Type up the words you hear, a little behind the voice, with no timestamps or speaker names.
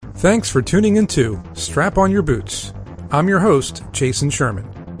Thanks for tuning into Strap On Your Boots. I'm your host, Jason Sherman.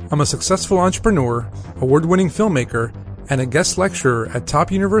 I'm a successful entrepreneur, award-winning filmmaker, and a guest lecturer at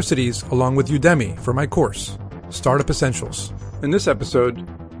top universities along with Udemy for my course, Startup Essentials. In this episode,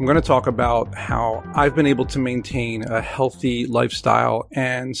 I'm going to talk about how I've been able to maintain a healthy lifestyle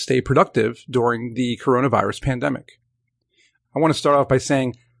and stay productive during the coronavirus pandemic. I want to start off by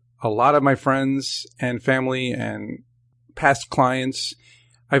saying a lot of my friends and family and past clients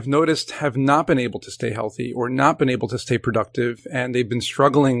I've noticed have not been able to stay healthy or not been able to stay productive, and they've been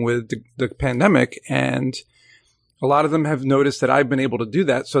struggling with the pandemic, and a lot of them have noticed that I've been able to do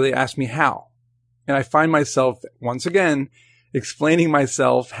that, so they ask me how. And I find myself, once again, explaining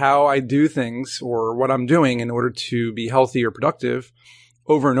myself how I do things or what I'm doing in order to be healthy or productive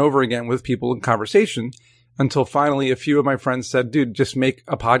over and over again with people in conversation, until finally a few of my friends said, dude, just make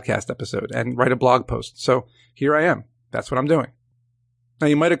a podcast episode and write a blog post. So here I am. That's what I'm doing. Now,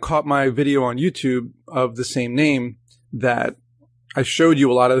 you might have caught my video on YouTube of the same name that I showed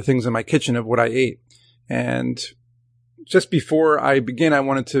you a lot of the things in my kitchen of what I ate. And just before I begin, I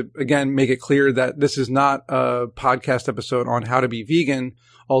wanted to, again, make it clear that this is not a podcast episode on how to be vegan,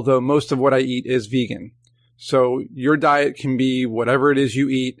 although most of what I eat is vegan. So your diet can be whatever it is you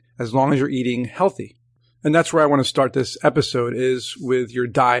eat, as long as you're eating healthy. And that's where I want to start this episode, is with your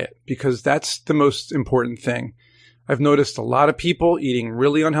diet, because that's the most important thing. I've noticed a lot of people eating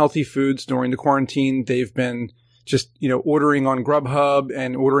really unhealthy foods during the quarantine. They've been just, ordering on Grubhub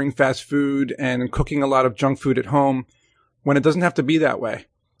and ordering fast food and cooking a lot of junk food at home when it doesn't have to be that way.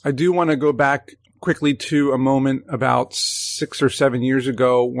 I do want to go back quickly to a moment about 6 or 7 years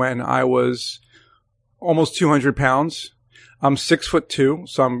ago when I was almost 200 pounds. I'm 6'2",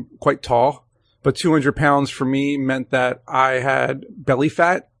 so I'm quite tall, but 200 pounds for me meant that I had belly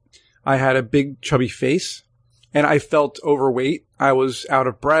fat. I had a big chubby face. And I felt overweight. I was out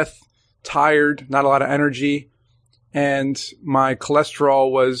of breath, tired, not a lot of energy. And my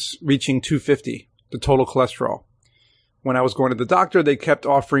cholesterol was reaching 250, the total cholesterol. When I was going to the doctor, they kept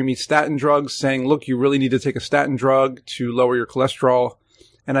offering me statin drugs, saying, look, you really need to take a statin drug to lower your cholesterol.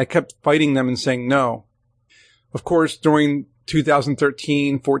 And I kept fighting them and saying no. Of course, during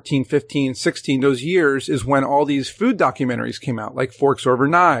 2013, 14, 15, 16, those years is when all these food documentaries came out, like Forks Over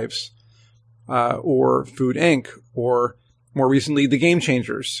Knives. Or Food Inc., or more recently, The Game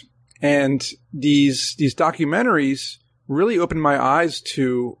Changers. And these documentaries really opened my eyes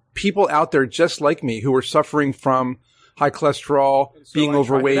to people out there just like me who were suffering from high cholesterol, being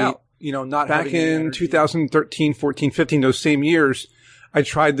overweight, not back in 2013, 14, 15, those same years, I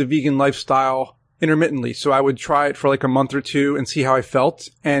tried the vegan lifestyle intermittently. So I would try it for like a month or two and see how I felt.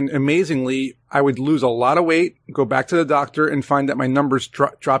 And amazingly, I would lose a lot of weight, go back to the doctor, and find that my numbers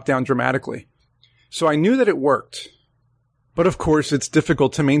dropped down dramatically. So I knew that it worked. But of course, it's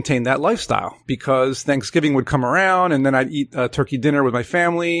difficult to maintain that lifestyle because Thanksgiving would come around and then I'd eat a turkey dinner with my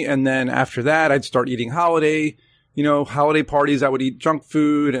family. And then after that, I'd start eating holiday parties. I would eat junk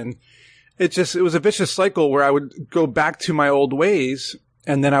food. And it was a vicious cycle where I would go back to my old ways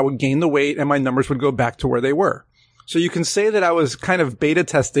and then I would gain the weight and my numbers would go back to where they were. So you can say that I was kind of beta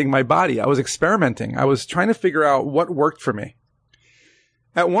testing my body. I was experimenting. I was trying to figure out what worked for me.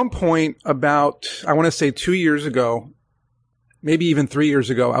 At one point, about, I want to say 2 years ago, maybe even 3 years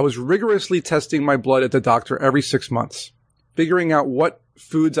ago, I was rigorously testing my blood at the doctor every 6 months, figuring out what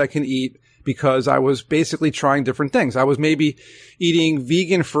foods I can eat because I was basically trying different things. I was maybe eating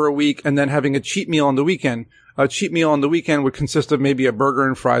vegan for a week and then having a cheat meal on the weekend. A cheat meal on the weekend would consist of maybe a burger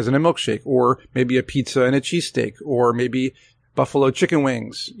and fries and a milkshake, or maybe a pizza and a cheesesteak, or maybe buffalo chicken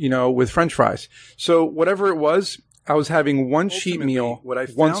wings, with French fries. So whatever it was, I was having one cheat meal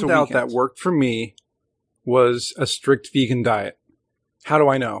once a week. That worked for me was a strict vegan diet. How do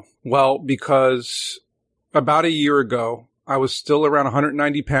I know? Well, because about a year ago, I was still around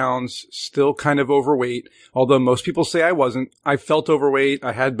 190 pounds, still kind of overweight. Although most people say I wasn't. I felt overweight.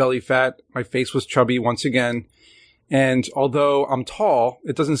 I had belly fat. My face was chubby once again. And although I'm tall,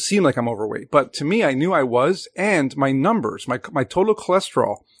 it doesn't seem like I'm overweight. But to me, I knew I was. And my numbers, my total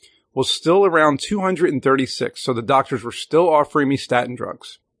cholesterol was still around 236. So the doctors were still offering me statin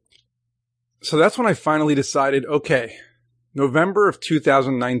drugs. So that's when I finally decided, okay, November of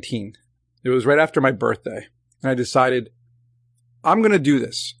 2019. It was right after my birthday. And I decided, I'm going to do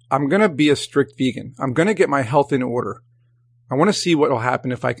this. I'm going to be a strict vegan. I'm going to get my health in order. I want to see what will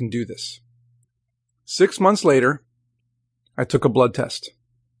happen if I can do this. 6 months later, I took a blood test.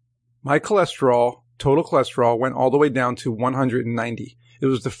 My cholesterol, total cholesterol, went all the way down to 190. It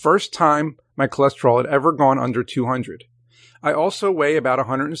was the first time my cholesterol had ever gone under 200. I also weigh about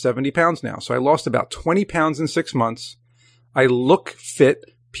 170 pounds now, so I lost about 20 pounds in 6 months. I look fit,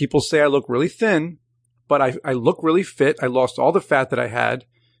 People say I look really thin, but I look really fit. I lost all the fat that I had.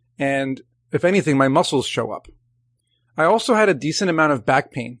 And if anything, my muscles show up. I also had a decent amount of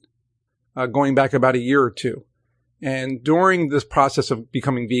back pain going back about a year or two. And during this process of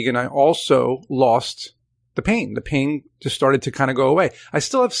becoming vegan, I also lost the pain. The pain just started to kind of go away. I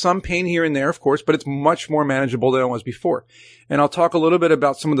still have some pain here and there, of course, but it's much more manageable than it was before. And I'll talk a little bit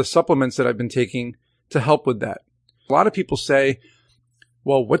about some of the supplements that I've been taking to help with that. A lot of people say,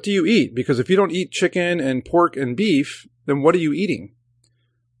 well, what do you eat? Because if you don't eat chicken and pork and beef, then what are you eating?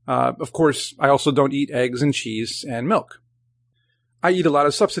 Of course, I also don't eat eggs and cheese and milk. I eat a lot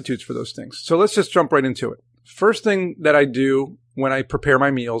of substitutes for those things. So let's just jump right into it. First thing that I do when I prepare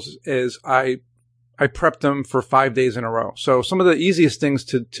my meals is I prep them for 5 days in a row. So some of the easiest things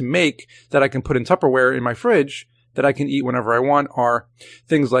to make that I can put in Tupperware in my fridge that I can eat whenever I want are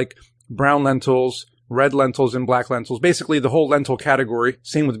things like brown lentils, red lentils, and black lentils. Basically the whole lentil category.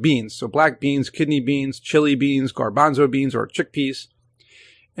 Same with beans. So black beans, kidney beans, chili beans, garbanzo beans, or chickpeas.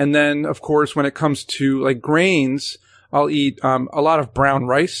 And then, of course, when it comes to like grains, I'll eat a lot of brown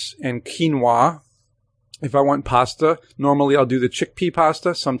rice and quinoa. If I want pasta, normally I'll do the chickpea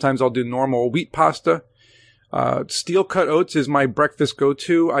pasta. Sometimes I'll do normal wheat pasta. Steel cut oats is my breakfast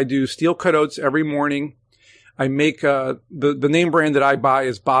go-to. I do steel cut oats every morning. I make the name brand that I buy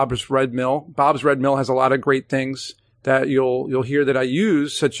is Bob's Red Mill. Bob's Red Mill has a lot of great things that you'll hear that I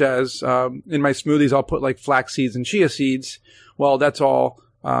use, such as in my smoothies I'll put like flax seeds and chia seeds. Well, that's all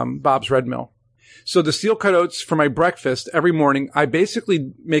Bob's Red Mill. So the steel cut oats for my breakfast every morning, I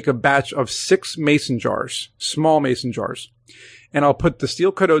basically make a batch of 6 mason jars, small mason jars. And I'll put the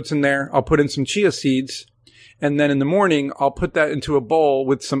steel cut oats in there. I'll put in some chia seeds. And then in the morning, I'll put that into a bowl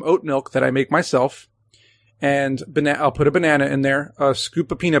with some oat milk that I make myself. And I'll put a banana in there, a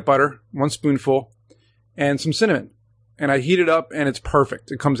scoop of peanut butter, 1 spoonful, and some cinnamon. And I heat it up and it's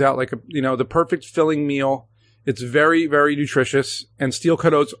perfect. It comes out like the perfect filling meal. It's very, very nutritious, and steel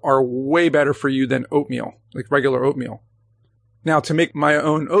cut oats are way better for you than oatmeal, like regular oatmeal. Now, to make my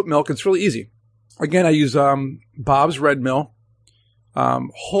own oat milk, it's really easy. Again, I use Bob's Red Mill,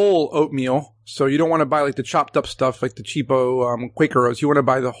 whole oatmeal. So you don't want to buy like the chopped up stuff, like the cheapo Quaker oats. You want to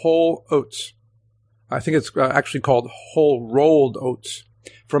buy the whole oats. I think it's actually called whole rolled oats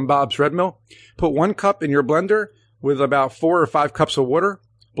from Bob's Red Mill. Put 1 cup in your blender with about 4 or 5 cups of water.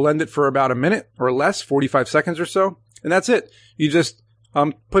 Blend it for about a minute or less, 45 seconds or so. And that's it. You just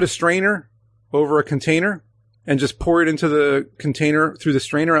put a strainer over a container and just pour it into the container through the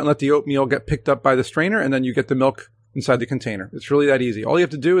strainer and let the oatmeal get picked up by the strainer. And then you get the milk inside the container. It's really that easy. All you have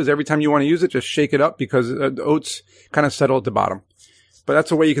to do is every time you want to use it, just shake it up because the oats kind of settle at the bottom. But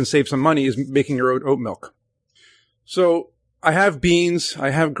that's a way you can save some money, is making your oat milk. So I have beans. I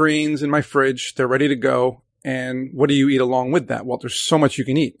have grains in my fridge. They're ready to go. And what do you eat along with that? Well, there's so much you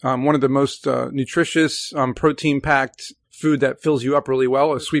can eat. One of the most nutritious, protein-packed food that fills you up really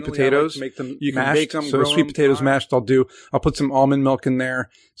well is sweet potatoes. You can bake them. So sweet potatoes mashed, I'll put some almond milk in there,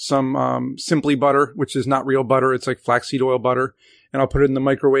 some Simply butter, which is not real butter. It's like flaxseed oil butter. And I'll put it in the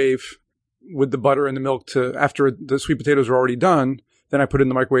microwave with the butter and the milk after the sweet potatoes are already done. Then I put it in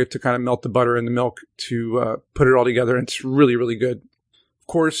the microwave to kind of melt the butter and the milk to put it all together. And it's really, really good. Of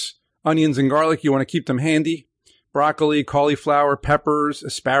course, onions and garlic, you want to keep them handy. Broccoli, cauliflower, peppers,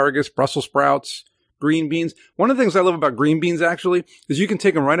 asparagus, Brussels sprouts, green beans. One of the things I love about green beans, actually, is you can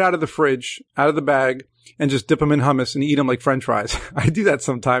take them right out of the fridge, out of the bag, and just dip them in hummus and eat them like French fries. I do that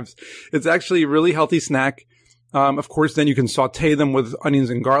sometimes. It's actually a really healthy snack. Of course, then you can saute them with onions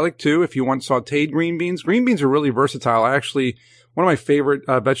and garlic, too, if you want sauteed green beans. Green beans are really versatile. One of my favorite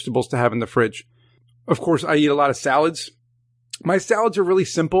vegetables to have in the fridge. Of course, I eat a lot of salads. My salads are really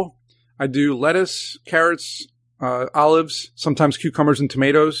simple. I do lettuce, carrots, olives, sometimes cucumbers and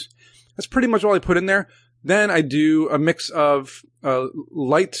tomatoes. That's pretty much all I put in there. Then I do a mix of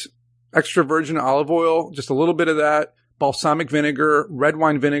light extra virgin olive oil, just a little bit of that, balsamic vinegar, red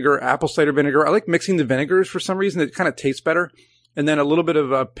wine vinegar, apple cider vinegar. I like mixing the vinegars for some reason. It kind of tastes better. And then a little bit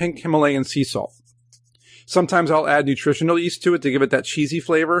of pink Himalayan sea salt. Sometimes I'll add nutritional yeast to it to give it that cheesy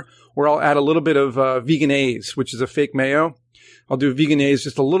flavor, or I'll add a little bit of Vegenaise, which is a fake mayo. I'll do Vegenaise,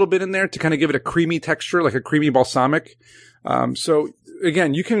 just a little bit in there to kind of give it a creamy texture, like a creamy balsamic. So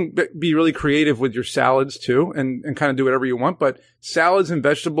again, you can be really creative with your salads too, and kind of do whatever you want. But salads and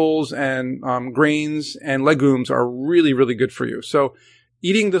vegetables and grains and legumes are really, really good for you. So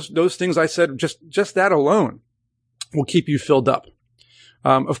eating those things I said, just that alone will keep you filled up.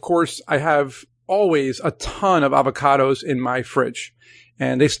 Of course, I have always a ton of avocados in my fridge.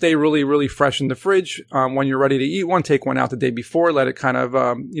 And they stay really, really fresh in the fridge. When you're ready to eat one, take one out the day before, let it kind of,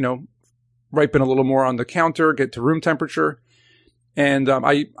 ripen a little more on the counter, get to room temperature. And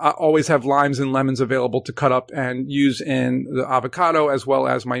I always have limes and lemons available to cut up and use in the avocado as well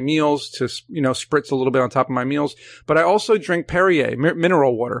as my meals to, spritz a little bit on top of my meals. But I also drink Perrier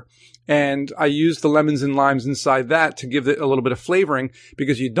mineral water. And I use the lemons and limes inside that to give it a little bit of flavoring,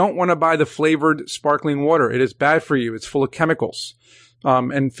 because you don't want to buy the flavored sparkling water. It is bad for you. It's full of chemicals,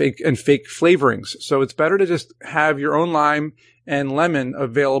 and fake flavorings. So it's better to just have your own lime and lemon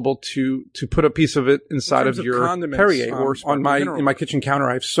available to put a piece of it inside of your Perrier or in my kitchen counter.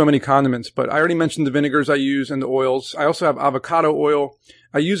 I have so many condiments, but I already mentioned the vinegars I use and the oils. I also have avocado oil.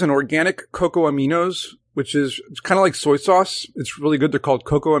 I use an organic cocoa aminos, which is kind of like soy sauce. It's really good. They're called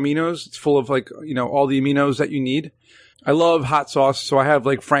cocoa aminos. It's full of all the aminos that you need. I love hot sauce. So I have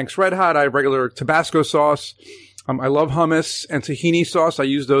Frank's Red Hot. I have regular Tabasco sauce. I love hummus and tahini sauce. I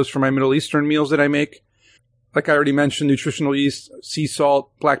use those for my Middle Eastern meals that I make. Like I already mentioned, nutritional yeast, sea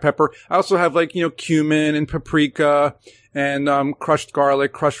salt, black pepper. I also have cumin and paprika and crushed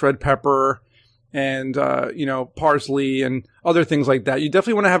garlic, crushed red pepper, and parsley and other things like that. You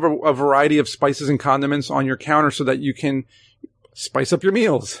definitely want to have a variety of spices and condiments on your counter so that you can spice up your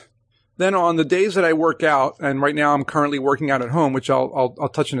meals. Then on the days that I work out, and right now I'm currently working out at home, which I'll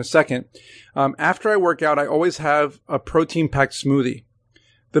touch in a second. After I work out, I always have a protein-packed smoothie.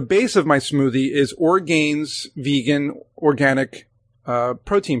 The base of my smoothie is Orgain's vegan organic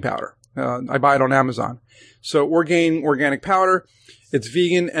protein powder. I buy it on Amazon. So Orgain organic powder, it's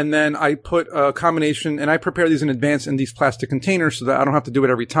vegan, and then I put a combination, and I prepare these in advance in these plastic containers so that I don't have to do it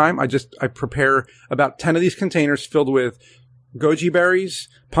every time. I prepare about 10 of these containers filled with goji berries,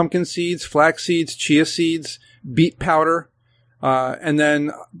 pumpkin seeds, flax seeds, chia seeds, beet powder, and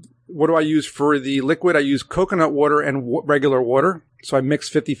then what do I use for the liquid? I use coconut water and regular water. So I mix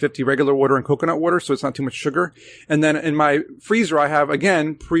 50-50 regular water and coconut water, so it's not too much sugar. And then in my freezer, I have,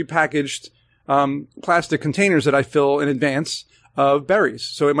 again, prepackaged plastic containers that I fill in advance of berries.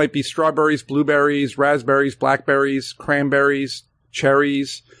 So it might be strawberries, blueberries, raspberries, blackberries, cranberries,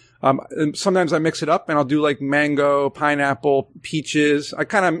 cherries. And sometimes I mix it up and I'll do mango, pineapple, peaches. I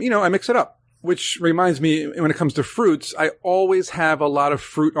kind of, I mix it up. Which reminds me, when it comes to fruits, I always have a lot of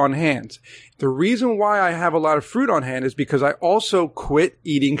fruit on hand. The reason why I have a lot of fruit on hand is because I also quit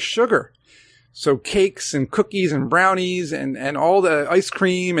eating sugar. So cakes and cookies and brownies and all the ice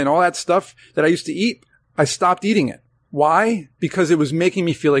cream and all that stuff that I used to eat, I stopped eating it. Why? Because it was making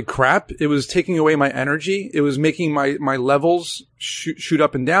me feel like crap. It was taking away my energy. It was making my levels shoot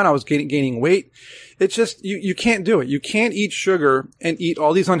up and down. I was gaining weight. It's just, you can't do it. You can't eat sugar and eat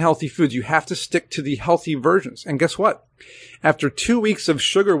all these unhealthy foods. You have to stick to the healthy versions. And guess what? After 2 weeks of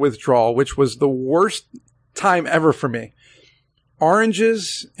sugar withdrawal, which was the worst time ever for me,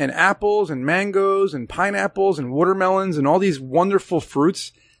 oranges and apples and mangoes and pineapples and watermelons and all these wonderful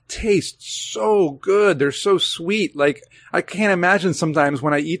fruits taste so good. They're so sweet. I can't imagine sometimes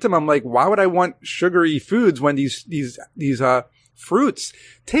when I eat them, I'm like, why would I want sugary foods when these fruits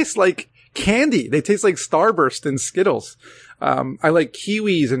taste like candy? They taste like Starburst and Skittles. I like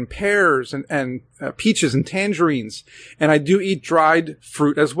kiwis and pears and peaches and tangerines. And I do eat dried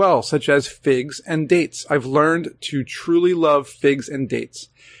fruit as well, such as figs and dates. I've learned to truly love figs and dates.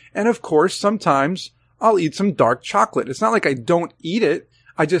 And of course, sometimes I'll eat some dark chocolate. It's not like I don't eat it.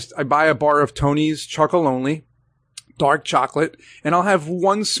 I buy a bar of Tony's Chocolonely, dark chocolate, and I'll have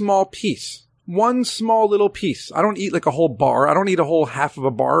one small little piece. I don't eat a whole bar. I don't eat a whole half of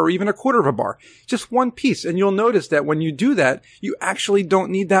a bar or even a quarter of a bar. Just one piece. And you'll notice that when you do that, you actually don't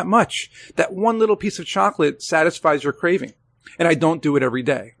need that much. That one little piece of chocolate satisfies your craving. And I don't do it every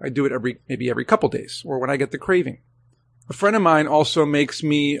day. I do it maybe every couple days or when I get the craving. A friend of mine also makes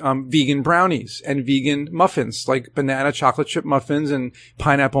me vegan brownies and vegan muffins, like banana chocolate chip muffins and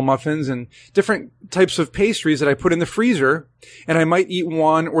pineapple muffins and different types of pastries that I put in the freezer. And I might eat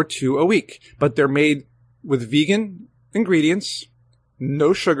 1 or 2 a week, but they're made with vegan ingredients,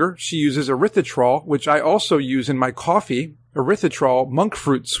 no sugar. She uses erythritol, which I also use in my coffee, erythritol monk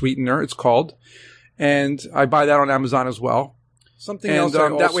fruit sweetener, it's called. And I buy that on Amazon as well. Something else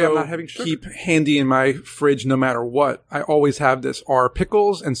that way I'm not having sugar. Keep handy in my fridge no matter what. I always have this are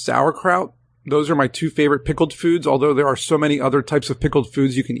pickles and sauerkraut. Those are my 2 favorite pickled foods, although there are so many other types of pickled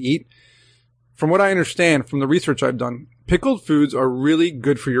foods you can eat. From what I understand from the research I've done, pickled foods are really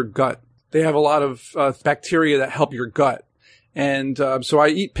good for your gut. They have a lot of bacteria that help your gut. And so I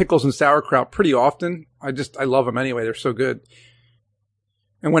eat pickles and sauerkraut pretty often. I love them anyway. They're so good.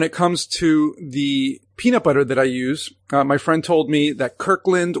 And when it comes to the peanut butter that I use, my friend told me that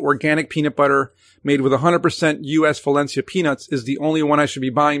Kirkland organic peanut butter made with 100% U.S. Valencia peanuts is the only one I should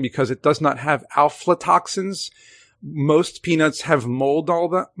be buying because it does not have aflatoxins. Most peanuts have mold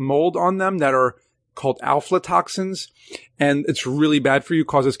on them that are called aflatoxins, and it's really bad for you,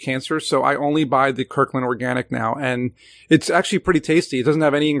 causes cancer. So I only buy the Kirkland Organic now, and it's actually pretty tasty. It doesn't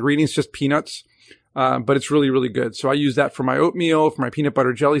have any ingredients, just peanuts, but it's really, really good. So I use that for my oatmeal, for my peanut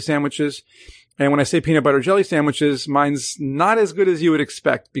butter jelly sandwiches. And when I say peanut butter jelly sandwiches, mine's not as good as you would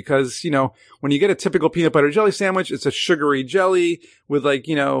expect because, when you get a typical peanut butter jelly sandwich, it's a sugary jelly with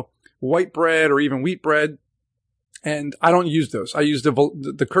white bread or even wheat bread. And I don't use those. I use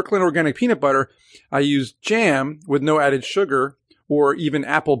the Kirkland Organic peanut butter. I use jam with no added sugar or even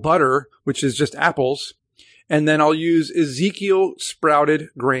apple butter, which is just apples. And then I'll use Ezekiel sprouted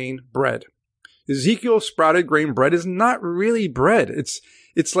grain bread. Ezekiel sprouted grain bread is not really bread.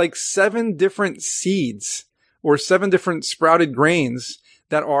 It's like 7 different seeds or 7 different sprouted grains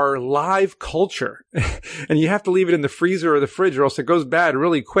that are live culture. And you have to leave it in the freezer or the fridge or else it goes bad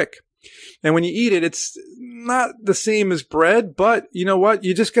really quick. And when you eat it, it's not the same as bread, but you know what?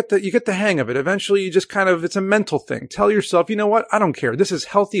 You just get the hang of it. Eventually you just it's a mental thing. Tell yourself, you know what? I don't care. This is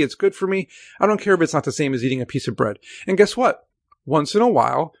healthy. It's good for me. I don't care if it's not the same as eating a piece of bread. And guess what? Once in a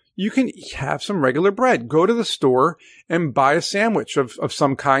while, you can have some regular bread. Go to the store and buy a sandwich of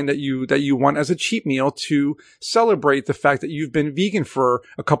some kind that you want as a cheat meal to celebrate the fact that you've been vegan for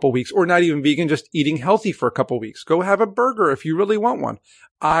a couple weeks, or not even vegan, just eating healthy for a couple weeks. Go have a burger if you really want one.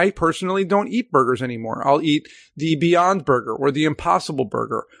 I personally don't eat burgers anymore. I'll eat the Beyond Burger or the Impossible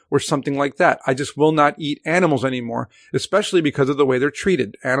Burger or something like that. I just will not eat animals anymore, especially because of the way they're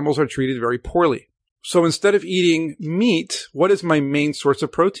treated. Animals are treated very poorly. So instead of eating meat, what is my main source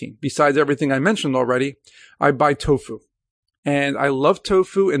of protein? Besides everything I mentioned already, I buy tofu. And I love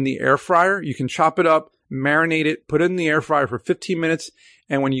tofu in the air fryer. You can chop it up, marinate it, put it in the air fryer for 15 minutes.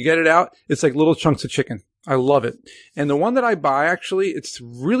 And when you get it out, it's like little chunks of chicken. I love it. And the one that I buy, actually, it's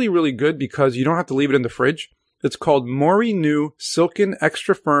really, really good because you don't have to leave it in the fridge. It's called Mori Nu Silken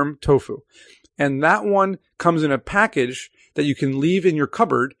Extra Firm Tofu. And that one comes in a package that you can leave in your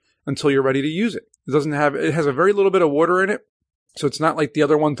cupboard until you're ready to use it. It has a very little bit of water in it. So it's not like the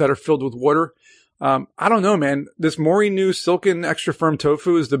other ones that are filled with water. I don't know, man. This Mori Nu Silken Extra Firm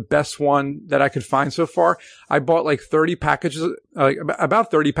Tofu is the best one that I could find so far. I bought like 30 packages, about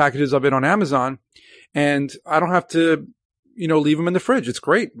 30 packages of it on Amazon. And I don't have to, leave them in the fridge. It's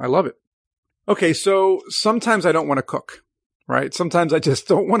great. I love it. Okay. So sometimes I don't want to cook, right? Sometimes I just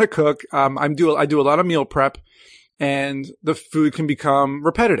don't want to cook. I do a lot of meal prep. And the food can become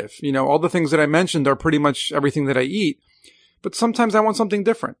repetitive. All the things that I mentioned are pretty much everything that I eat. But sometimes I want something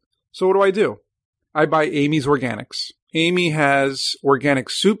different. So what do? I buy Amy's Organics. Amy has organic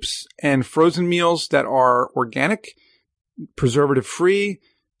soups and frozen meals that are organic, preservative-free,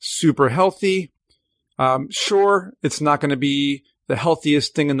 super healthy. Sure, it's not going to be the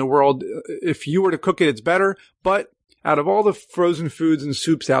healthiest thing in the world. If you were to cook it, it's better. But out of all the frozen foods and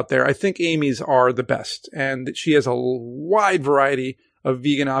soups out there, I think Amy's are the best. And she has a wide variety of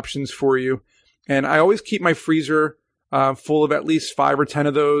vegan options for you. And I always keep my freezer full of at least 5 or 10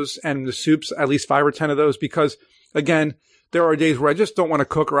 of those, and the soups, at least 5 or 10 of those, because again, there are days where I just don't want to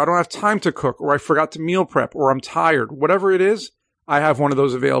cook, or I don't have time to cook, or I forgot to meal prep, or I'm tired. Whatever it is, I have one of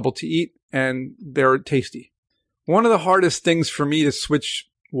those available to eat, and they're tasty. One of the hardest things for me to switch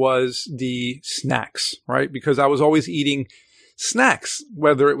was the snacks, right? Because I was always eating snacks,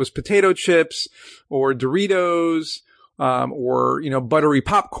 whether it was potato chips or Doritos, or, buttery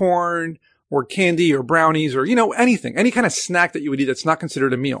popcorn or candy or brownies or, anything, any kind of snack that you would eat that's not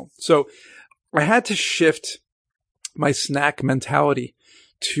considered a meal. So I had to shift my snack mentality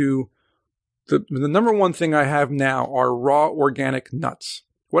to the number one thing I have now are raw organic nuts.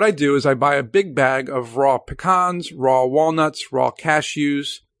 What I do is I buy a big bag of raw pecans, raw walnuts, raw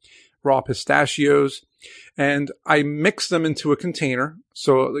cashews, raw pistachios, and I mix them into a container.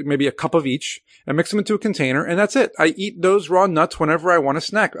 So maybe a cup of each. I mix them into a container, and that's it. I eat those raw nuts whenever I want a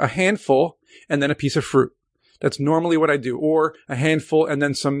snack, a handful and then a piece of fruit. That's normally what I do, or a handful and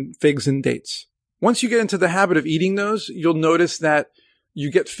then some figs and dates. Once you get into the habit of eating those, you'll notice that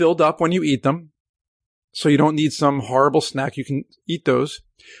you get filled up when you eat them. So you don't need some horrible snack. You can eat those.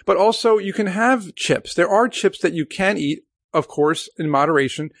 But also you can have chips. There are chips that you can eat, of course, in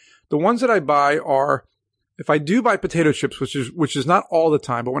moderation. The ones that I buy are, if I do buy potato chips, which is not all the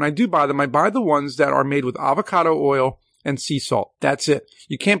time, but when I do buy them, I buy the ones that are made with avocado oil and sea salt. That's it.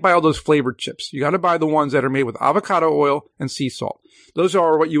 You can't buy all those flavored chips. You got to buy the ones that are made with avocado oil and sea salt. Those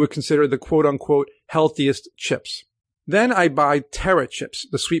are what you would consider the quote unquote healthiest chips. Then I buy Terra chips,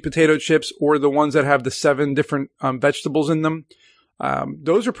 the sweet potato chips, or the ones that have the 7 different vegetables in them.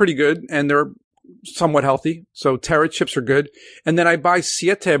 Those are pretty good, and they're somewhat healthy. So Terra chips are good. And then I buy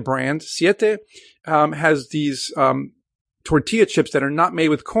Siete brand. Siete has these tortilla chips that are not made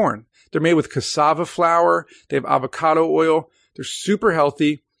with corn. They're made with cassava flour. They have avocado oil. They're super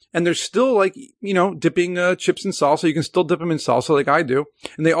healthy. And they're still like, dipping chips in salsa. You can still dip them in salsa like I do.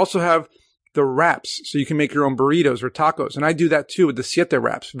 And they also have the wraps, so you can make your own burritos or tacos. And I do that too with the siete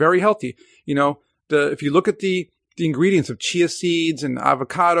wraps. Very healthy. If you look at the ingredients of chia seeds and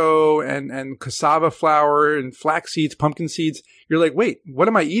avocado and cassava flour and flax seeds, pumpkin seeds, you're like, wait, what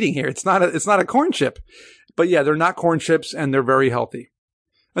am I eating here? It's not a corn chip. But yeah, they're not corn chips and they're very healthy.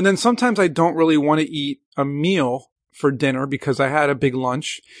 And then sometimes I don't really want to eat a meal for dinner because I had a big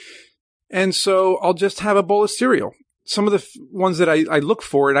lunch. And so I'll just have a bowl of cereal. Some of the ones that I look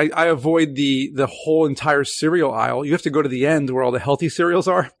for, and I avoid the whole entire cereal aisle. You have to go to the end where all the healthy cereals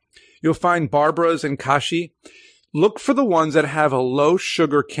are. You'll find Barbara's and Kashi. Look for the ones that have a low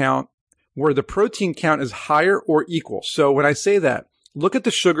sugar count where the protein count is higher or equal. So when I say that, look at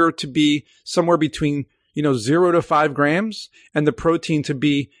the sugar to be somewhere between 0 to 5 grams and the protein to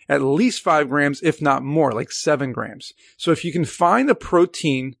be at least 5 grams, if not more, like 7 grams. So if you can find a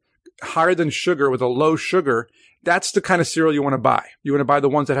protein higher than sugar with a low sugar, that's the kind of cereal you want to buy. You want to buy the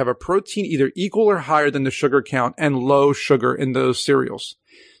ones that have a protein either equal or higher than the sugar count and low sugar in those cereals.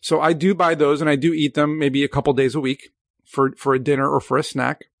 So I do buy those and I do eat them maybe a couple days a week for a dinner or for a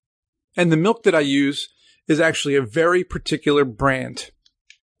snack. And the milk that I use is actually a very particular brand.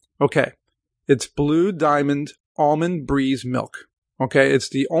 Okay. It's Blue Diamond Almond Breeze milk. Okay. It's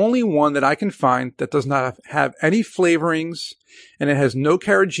the only one that I can find that does not have any flavorings and it has no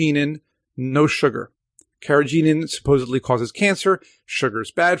carrageenan, no sugar. Carrageenan supposedly causes cancer. Sugar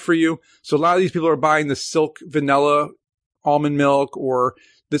is bad for you. So a lot of these people are buying the Silk vanilla almond milk or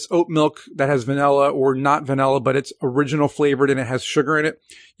this oat milk that has vanilla or not vanilla, but it's original flavored and it has sugar in it.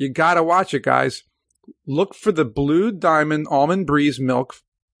 You gotta watch it, guys. Look for the Blue Diamond Almond Breeze milk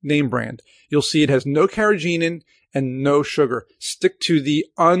name brand. You'll see it has no carrageenan and no sugar. Stick to the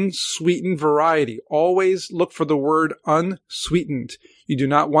unsweetened variety. Always look for the word unsweetened. You do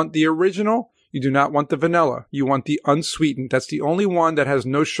not want the original. You do not want the vanilla. You want the unsweetened. That's the only one that has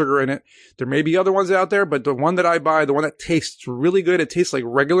no sugar in it. There may be other ones out there, but the one that I buy, the one that tastes really good, it tastes like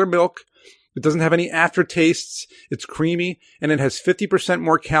regular milk. It doesn't have any aftertastes. It's creamy, and it has 50%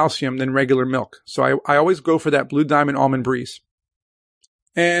 more calcium than regular milk. So I always go for that Blue Diamond Almond Breeze.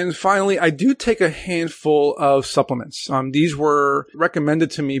 And finally, I do take a handful of supplements. These were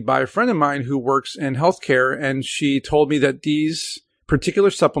recommended to me by a friend of mine who works in healthcare, and she told me that these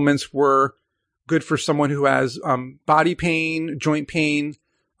particular supplements were good for someone who has body pain, joint pain,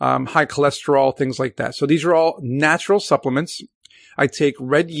 high cholesterol, things like that. So these are all natural supplements. I take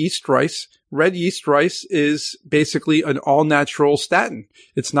red yeast rice. Red yeast rice is basically an all-natural statin.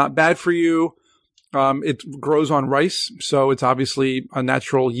 It's not bad for you. It grows on rice, so it's obviously a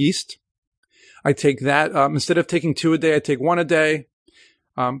natural yeast. I take that. Instead of taking 2 a day, I take 1 a day.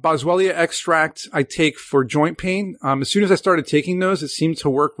 Boswellia extract I take for joint pain. As soon as I started taking those, it seemed to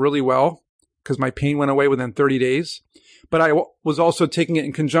work really well because my pain went away within 30 days. But I was also taking it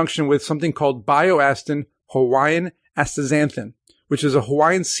in conjunction with something called Bioastin Hawaiian astaxanthin, which is a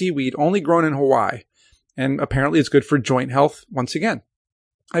Hawaiian seaweed only grown in Hawaii. And apparently it's good for joint health once again.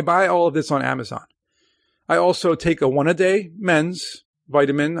 I buy all of this on Amazon. I also take a 1 a day men's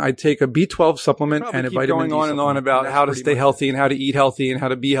vitamin. I take a B12 supplement and a vitamin D supplement. Going on and on about how to stay healthy and how to eat healthy and how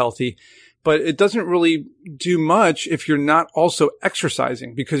to be healthy. But it doesn't really do much if you're not also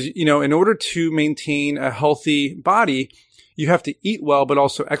exercising because, in order to maintain a healthy body, you have to eat well, but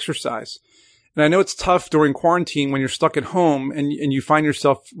also exercise. And I know it's tough during quarantine when you're stuck at home and you find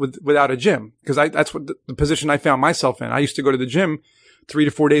yourself without a gym because that's what the position I found myself in. I used to go to the gym 3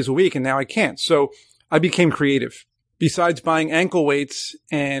 to 4 days a week and now I can't. So I became creative. Besides buying ankle weights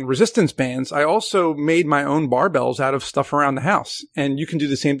and resistance bands, I also made my own barbells out of stuff around the house. And you can do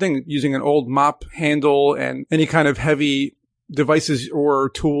the same thing using an old mop handle and any kind of heavy devices or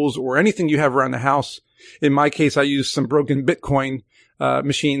tools or anything you have around the house. In my case, I used some broken Bitcoin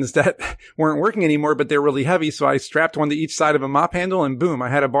machines that weren't working anymore, but they're really heavy. So I strapped one to each side of a mop handle and boom, I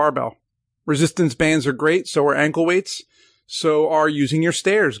had a barbell. Resistance bands are great. So are ankle weights. So are using your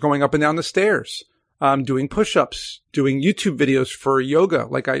stairs, going up and down the stairs. Doing push-ups, doing YouTube videos for yoga,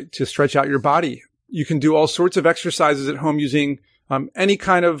 to stretch out your body. You can do all sorts of exercises at home using any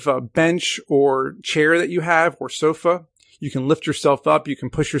kind of bench or chair that you have or sofa. You can lift yourself up. You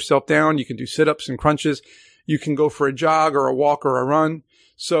can push yourself down. You can do sit-ups and crunches. You can go for a jog or a walk or a run.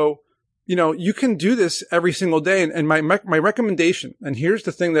 So, you can do this every single day. And my recommendation, and here's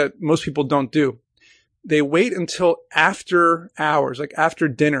the thing that most people don't do. They wait until after hours, like after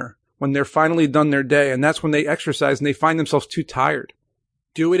dinner, when they're finally done their day, and that's when they exercise and they find themselves too tired.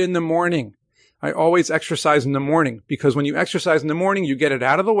 Do it in the morning. I always exercise in the morning because when you exercise in the morning, you get it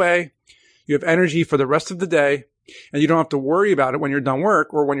out of the way. You have energy for the rest of the day and you don't have to worry about it when you're done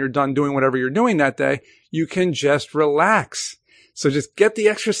work or when you're done doing whatever you're doing that day. You can just relax. So just get the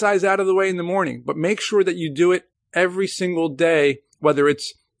exercise out of the way in the morning, but make sure that you do it every single day, whether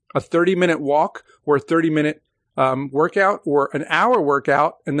it's a 30-minute walk or a 30-minute workout or an hour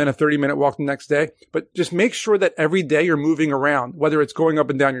workout and then a 30-minute walk the next day. But just make sure that every day you're moving around, whether it's going up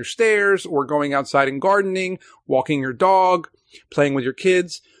and down your stairs or going outside and gardening, walking your dog, playing with your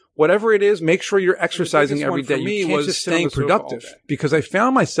kids, whatever it is, make sure you're exercising every day. For me was staying productive because I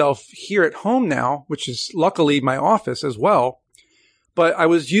found myself here at home now, which is luckily my office as well. But I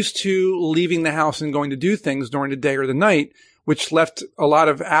was used to leaving the house and going to do things during the day or the night, which left a lot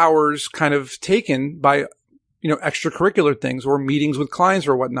of hours kind of taken by extracurricular things or meetings with clients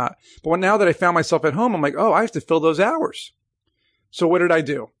or whatnot. But now that I found myself at home, I'm like, oh, I have to fill those hours. So what did I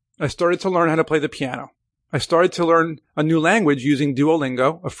do? I started to learn how to play the piano. I started to learn a new language using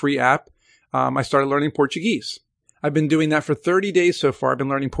Duolingo, a free app. I started learning Portuguese. I've been doing that for 30 days so far. I've been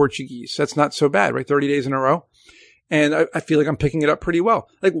learning Portuguese. That's not so bad, right? 30 days in a row. And I feel like I'm picking it up pretty well.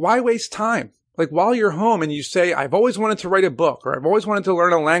 Like, why waste time? Like, while you're home and you say, I've always wanted to write a book or I've always wanted to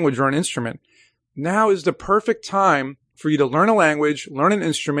learn a language or an instrument, now is the perfect time for you to learn a language, learn an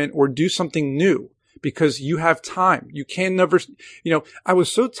instrument, or do something new because you have time. You can never, I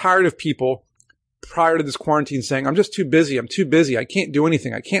was so tired of people prior to this quarantine saying, I'm just too busy. I'm too busy. I can't do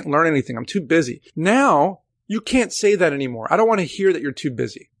anything. I can't learn anything. I'm too busy. Now you can't say that anymore. I don't want to hear that you're too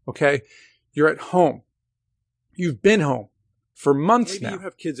busy. Okay. You're at home. You've been home for months now. Maybe you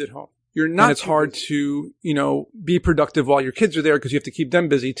have kids at home. You're not. And it's hard to, be productive while your kids are there because you have to keep them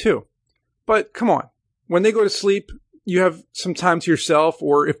busy too. But come on, when they go to sleep, you have some time to yourself,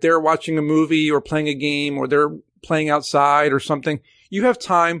 or if they're watching a movie or playing a game or they're playing outside or something, you have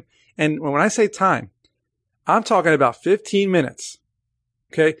time. And when I say time, I'm talking about 15 minutes.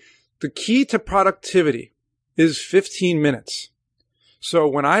 Okay. The key to productivity is 15 minutes. So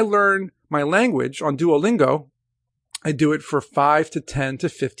when I learn my language on Duolingo, I do it for 5 to 10 to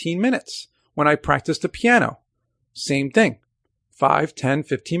 15 minutes. When I practice the piano, same thing. 5, 10,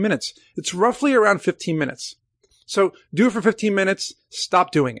 15 minutes. It's roughly around 15 minutes. So do it for 15 minutes, stop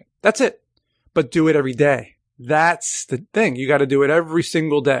doing it. That's it. But do it every day. That's the thing. You got to do it every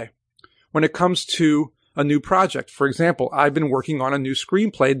single day. When it comes to a new project, for example, I've been working on a new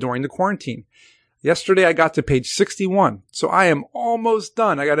screenplay during the quarantine. Yesterday, I got to page 61. So I am almost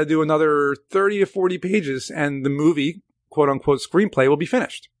done. I got to do another 30 to 40 pages and the movie, quote unquote, screenplay will be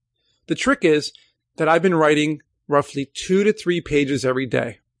finished. The trick is that I've been writing roughly 2 to 3 pages every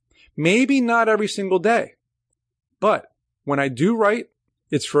day. Maybe not every single day, but when I do write,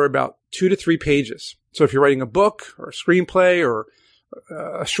 it's for about 2 to 3 pages. So if you're writing a book or a screenplay or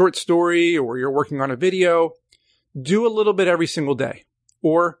a short story or you're working on a video, do a little bit every single day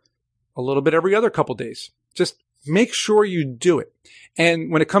or a little bit every other couple days. Just make sure you do it.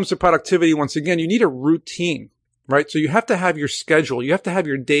 And when it comes to productivity, once again, you need a routine. Right? So you have to have your schedule. You have to have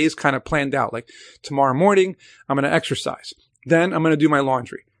your days kind of planned out. Like tomorrow morning, I'm going to exercise. Then I'm going to do my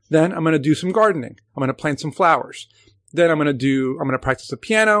laundry. Then I'm going to do some gardening. I'm going to plant some flowers. Then I'm going to practice the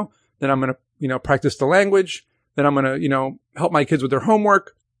piano. Then I'm going to, practice the language. Then I'm going to, help my kids with their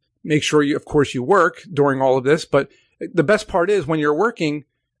homework. Make sure you work during all of this. But the best part is when you're working,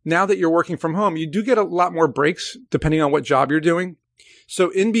 now that you're working from home, you do get a lot more breaks depending on what job you're doing.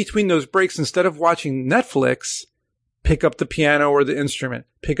 So in between those breaks, instead of watching Netflix, pick up the piano or the instrument,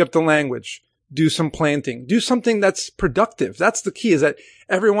 pick up the language, do some planting, do something that's productive. That's the key, is that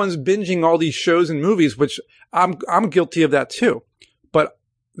everyone's binging all these shows and movies, which I'm guilty of that too. But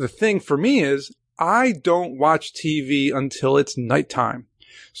the thing for me is I don't watch TV until it's nighttime.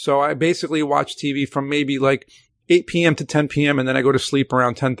 So I basically watch TV from maybe like 8 p.m. to 10 p.m. and then I go to sleep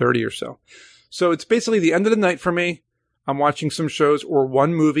around 10:30 or so. So it's basically the end of the night for me. I'm watching some shows or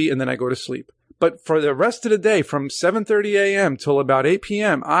one movie and then I go to sleep. But for the rest of the day, from 7:30 a.m. till about 8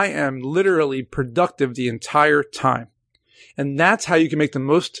 p.m., I am literally productive the entire time. And that's how you can make the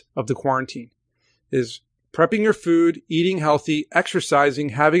most of the quarantine, is prepping your food, eating healthy, exercising,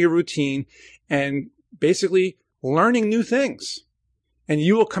 having a routine, and basically learning new things. And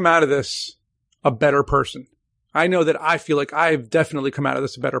you will come out of this a better person. I know that I feel like I've definitely come out of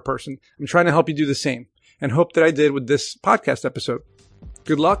this a better person. I'm trying to help you do the same and hope that I did with this podcast episode.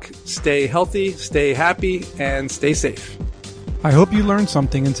 Good luck, stay healthy, stay happy, and stay safe. I hope you learned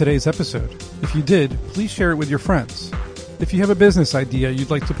something in today's episode. If you did, please share it with your friends. If you have a business idea you'd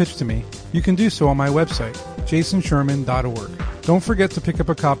like to pitch to me, you can do so on my website, jasonsherman.org. Don't forget to pick up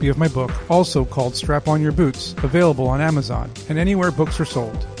a copy of my book, also called Strap On Your Boots, available on Amazon and anywhere books are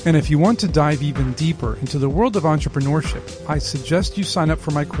sold. And if you want to dive even deeper into the world of entrepreneurship, I suggest you sign up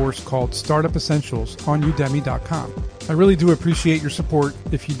for my course called Startup Essentials on Udemy.com. I really do appreciate your support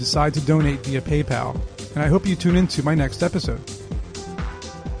if you decide to donate via PayPal, and I hope you tune into my next episode.